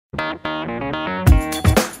Hi,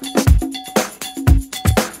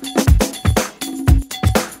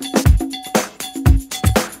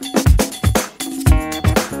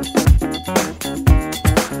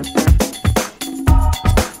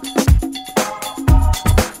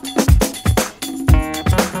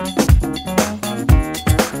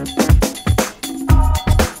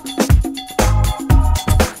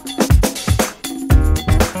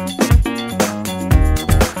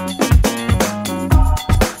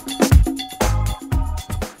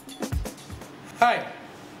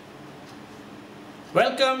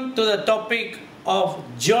 welcome to the topic of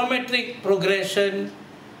Geometric Progression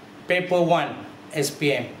Paper 1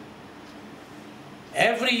 SPM.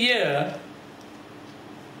 Every year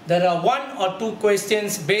there are one or two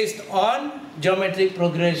questions based on geometric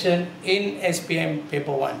progression in SPM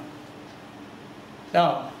Paper 1.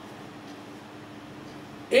 Now,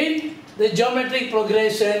 in the geometric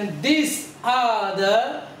progression, these are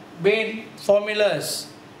the main formulas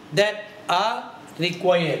that are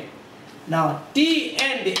required. Now,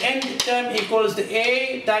 Tn, the n term equals to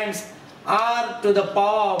A times R to the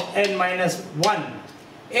power of n minus 1.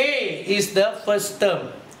 A is the first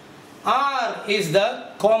term. R is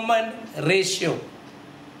the common ratio.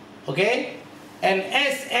 Okay? And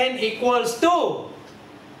Sn equals to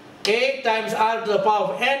A times R to the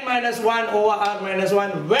power of n minus 1 over R minus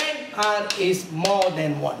 1 when R is more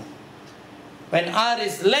than 1. When R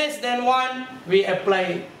is less than 1, we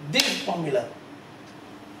apply this formula.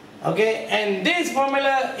 Okay, and this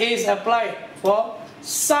formula is applied for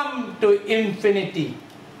sum to infinity.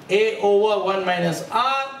 A over 1 minus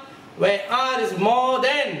R, where R is more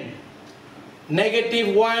than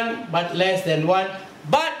negative 1 but less than 1.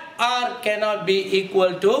 But R cannot be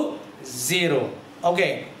equal to 0.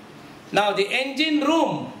 Okay, now the engine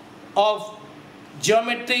room of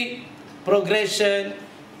geometry progression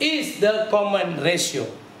is the common ratio.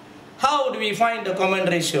 How do we find the common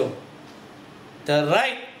ratio? The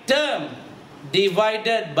right term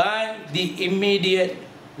divided by the immediate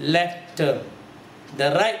left term.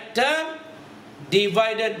 The right term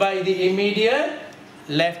divided by the immediate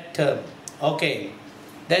left term. Okay,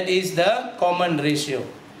 that is the common ratio.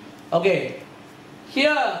 Okay,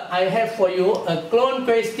 here I have for you a clone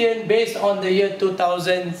question based on the year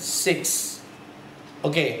 2006.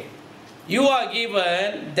 Okay, you are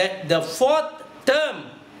given that the fourth term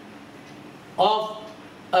of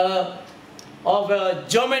a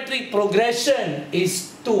geometric progression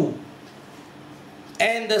is 2,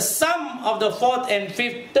 and the sum of the fourth and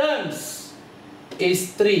fifth terms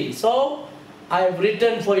is 3. So I have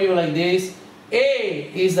written for you like this: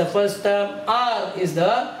 A is the first term, R is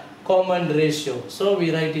the common ratio. So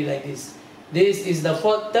we write it like this. This is the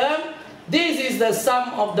fourth term, this is the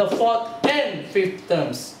sum of the fourth and fifth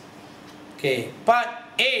terms. Okay, part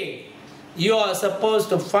A, you are supposed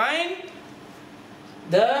to find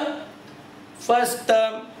the first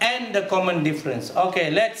term and the common difference.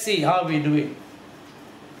 Okay, let's see how we do it.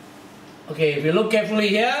 Okay, if you look carefully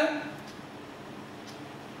here,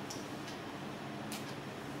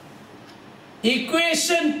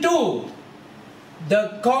 equation 2,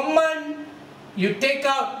 the common, you take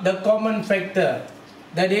out the common factor,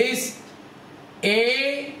 that is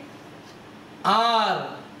A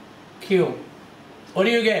R cube. What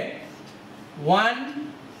do you get?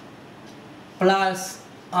 1 plus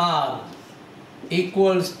R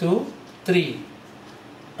equals to 3.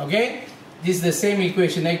 Okay, this is the same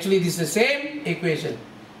equation. Actually, this is the same equation.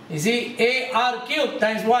 You see, AR cube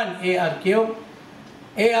times 1, AR cube.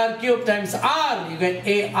 AR cube times R, you get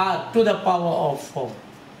AR to the power of 4.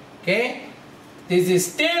 Okay, this is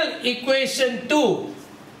still equation 2.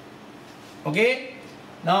 Okay,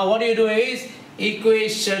 now what you do is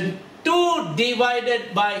equation 2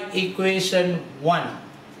 divided by equation 1.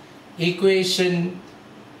 Equation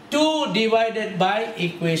 2 divided by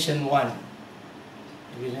equation 1.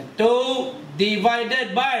 2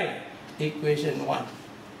 divided by equation 1.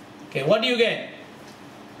 Okay, what do you get?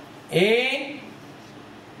 A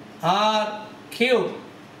R cube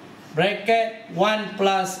bracket 1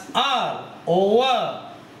 plus R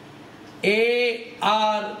over A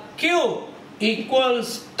R cube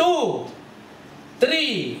equals to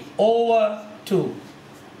 3 over 2.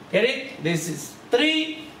 Get it? This is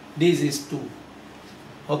 3, this is 2.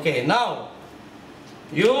 Okay, now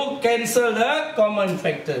you cancel the common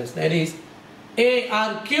factors. That is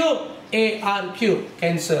AR cube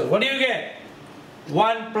cancel. What do you get?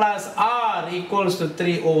 1 plus R equals to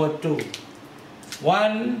 3 over 2.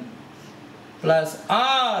 1 plus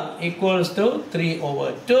R equals to 3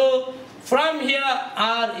 over 2. From here,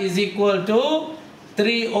 R is equal to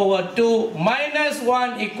 3 over 2 minus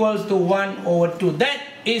 1 equals to 1 over 2. That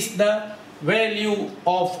is the value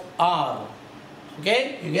of R.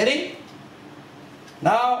 Okay, you get it?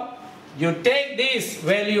 Now you take this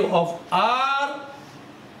value of R,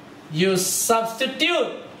 you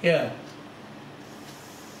substitute here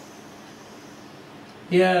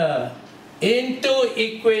into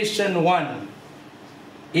equation 1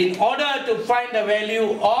 in order to find the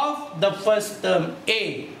value of the first term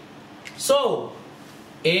A. So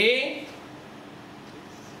A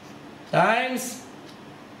times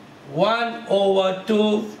 1 over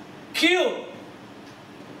 2 cube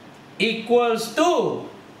equals to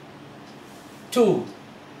 2.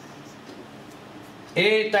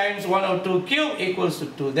 A times 1 over 2 cube equals to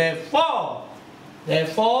 2. Therefore,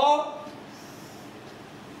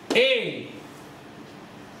 A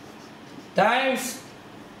times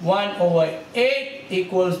 1 over 8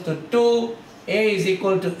 equals to 2. A is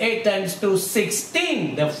equal to 8 times 2,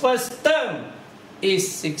 16. The first term is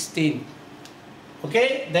 16.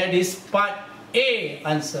 Okay, that is part A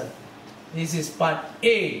answer. This is part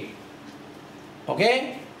A.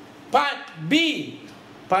 Okay, part B.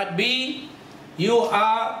 Part B, you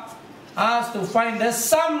are asked to find the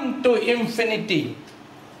sum to infinity.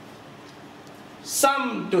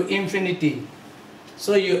 Sum to infinity.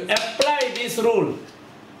 So you apply this rule.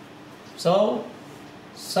 So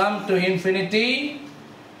sum to infinity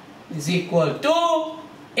is equal to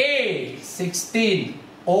A, 16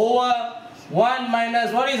 over 1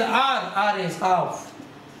 minus, what is R? R is half.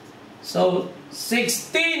 So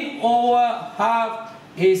 16 over half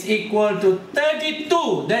is equal to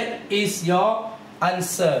 32. That is your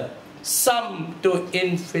answer. Sum to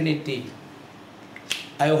infinity.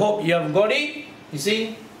 I hope you have got it. You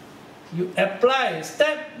see, you apply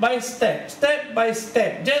step by step, step by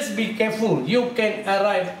step. Just be careful. You can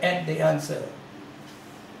arrive at the answer.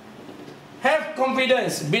 Have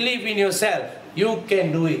confidence. Believe in yourself. You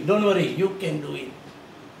can do it. Don't worry. You can do it.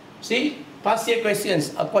 See, past year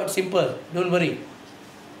questions are quite simple. Don't worry.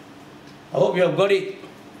 I hope you have got it.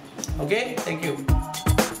 Okay? Thank you.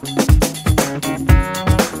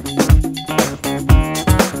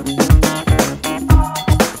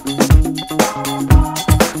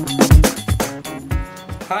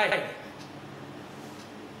 Hi.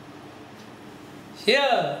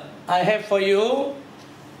 Here I have for you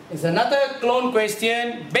is another clone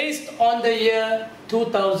question based on the year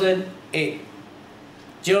 2008.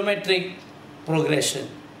 Geometric progression.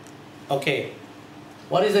 Okay.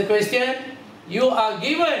 What is the question? You are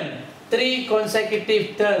given 3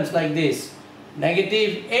 consecutive terms like this.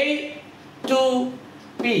 Negative A to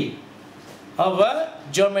P of a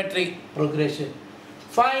geometric progression.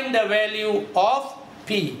 Find the value of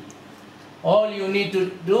P. All you need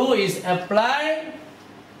to do is apply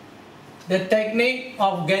the technique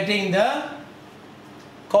of getting the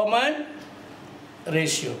common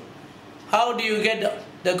ratio. How do you get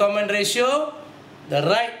the common ratio? The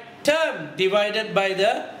right term divided by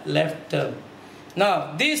the left term.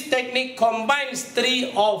 Now, this technique combines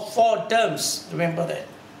 3 or 4 terms. Remember that.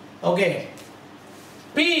 Okay.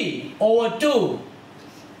 P over 2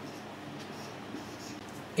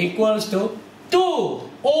 equals to 2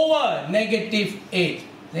 over negative 8.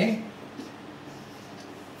 See?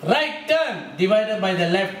 Right term divided by the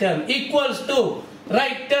left term equals to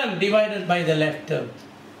right term divided by the left term.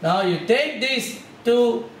 Now you take these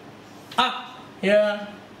 2 up here.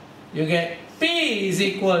 You get P is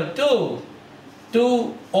equal to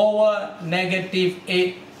 2 over negative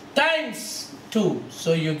 8 times 2.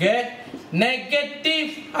 So you get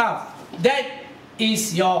negative half. That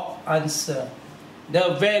is your answer.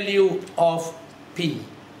 The value of P.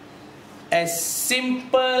 As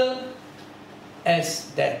simple as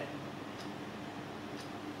that.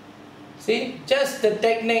 See, just the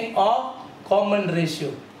technique of common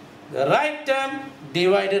ratio. The right term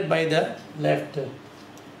divided by the left term.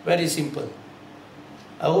 Very simple.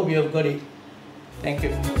 I hope you have got it. Thank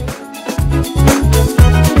you.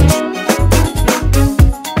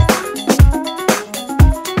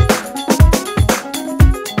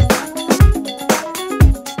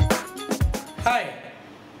 Hi.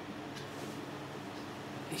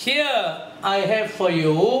 Here I have for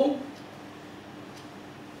you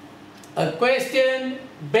a clone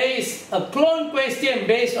question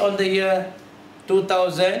based on the year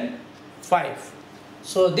 2005.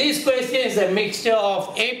 So this question is a mixture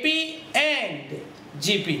of AP and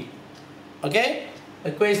GP. Okay?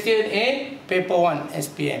 A question in paper 1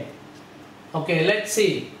 SPM. Okay, let's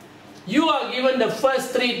see. You are given the first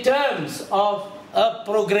 3 terms of a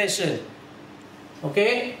progression.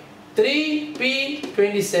 Okay?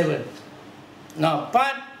 3P27. Now,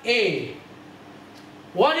 part A.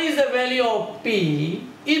 What is the value of P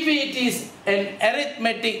if it is an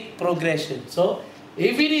arithmetic progression? So,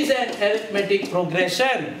 If it is an arithmetic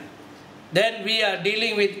progression, then we are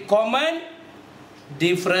dealing with common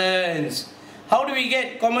difference. How do we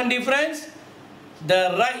get common difference?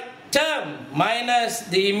 The right term minus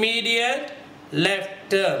the immediate left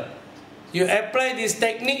term. You apply this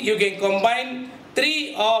technique, you can combine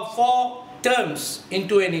 3 or 4 terms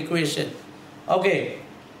into an equation. Okay,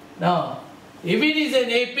 now if it is an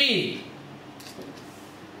AP,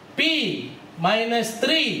 P minus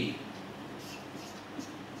 3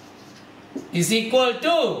 is equal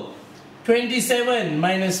to 27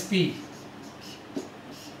 minus P.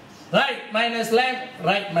 Right minus left,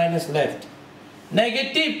 right minus left.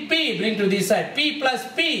 Negative P, bring to this side. P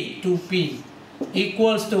plus P, 2P,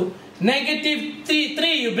 equals to negative 3,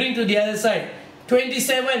 you bring to the other side.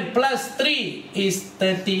 27 plus 3 is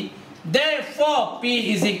 30. Therefore,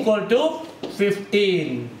 P is equal to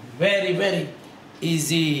 15. Very, very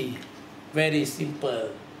easy. Very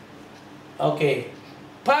simple. Okay.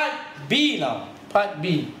 Part B now. Part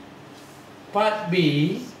B. Part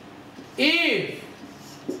B. If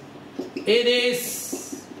it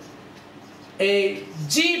is a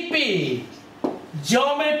GP,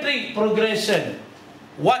 geometric progression,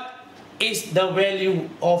 what is the value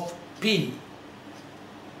of P?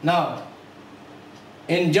 Now,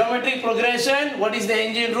 in geometric progression, what is the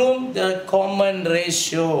engine room? The common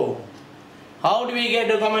ratio. How do we get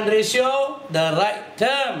the common ratio? The right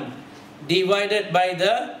term divided by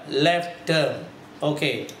the left term.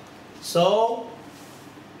 Okay, so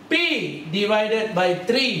P divided by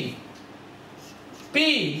 3,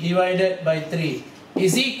 P divided by 3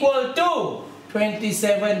 is equal to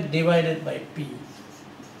 27 divided by P.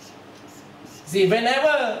 See,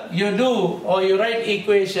 whenever you do or you write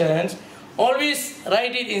equations, always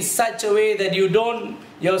write it in such a way that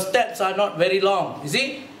your steps are not very long. You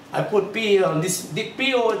see, I put P on this, the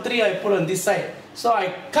P over 3 I put on this side. So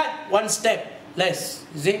I cut one step less,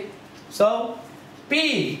 you see. So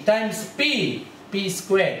P times P, P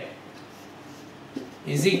squared,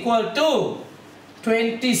 is equal to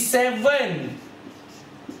 27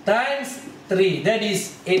 times 3, that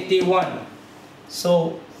is 81.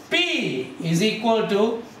 So P is equal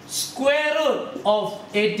to square root of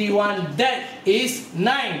 81, that is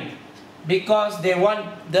 9, because they want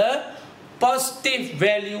the positive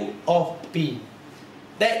value of P.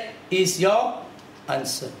 That is your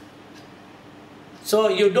answer. So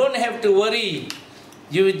you don't have to worry.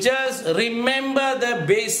 You just remember the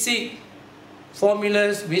basic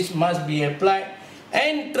formulas which must be applied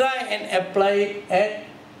and try and apply it at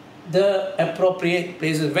the appropriate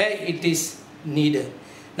places where it is needed.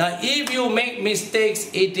 Now, if you make mistakes,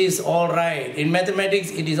 it is alright. In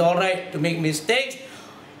mathematics, it is alright to make mistakes.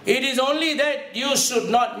 It is only that you should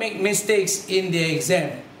not make mistakes in the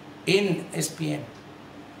exam, in SPM.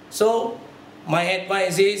 So, my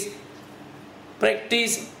advice is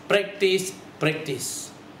practice, practice, practice.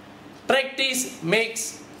 Practice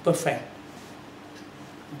makes perfect.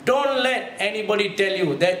 Don't let anybody tell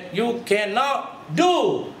you that you cannot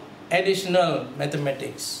do additional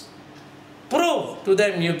mathematics. Prove to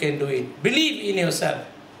them you can do it. Believe in yourself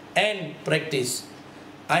and practice.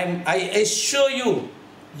 I assure you,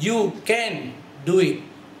 you can do it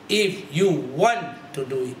if you want to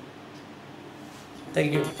do it.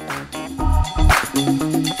 Thank you.